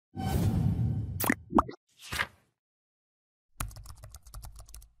Hello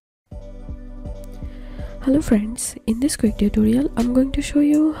friends, in this quick tutorial I'm going to show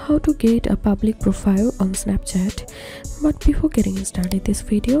you how to get a public profile on Snapchat. But before getting started this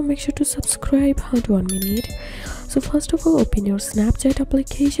video, make sure to subscribe how to 1 minute. So first of all, open your Snapchat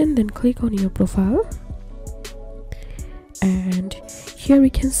application, then click on your profile, and here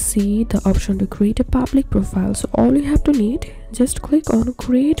we can see the option to create a public profile. So all you have to need, just click on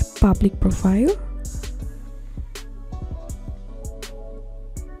create public profile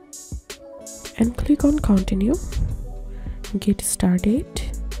and click on continue. Get started,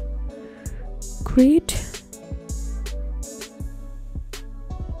 create,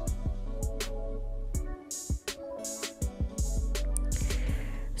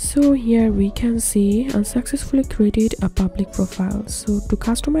 so here we can see I successfully created a public profile. So to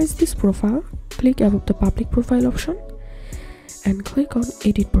customize this profile, click above the public profile option and click on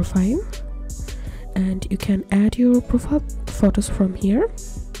edit profile, and you can add your profile photos from here.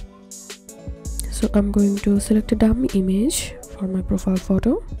 So I'm going to select a dummy image for my profile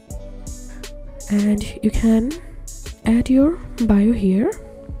photo, and you can add your bio here.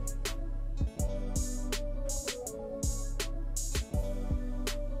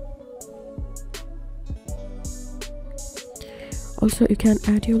 Also, you can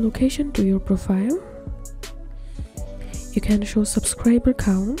add your location to your profile. You can show subscriber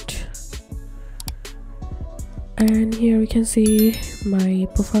count, and here we can see my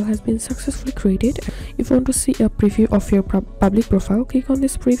profile has been successfully created. If you want to see a preview of your public profile, click on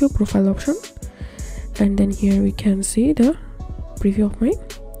this preview profile option, and then here we can see the preview of my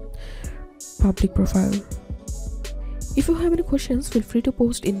public profile. If you have any questions, feel free to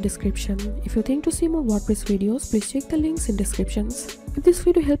post in description. If you think to see more WordPress videos, please check the links in descriptions. If this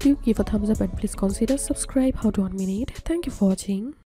video helped you, give a thumbs up and please consider subscribe how to 1 minute. Thank you for watching.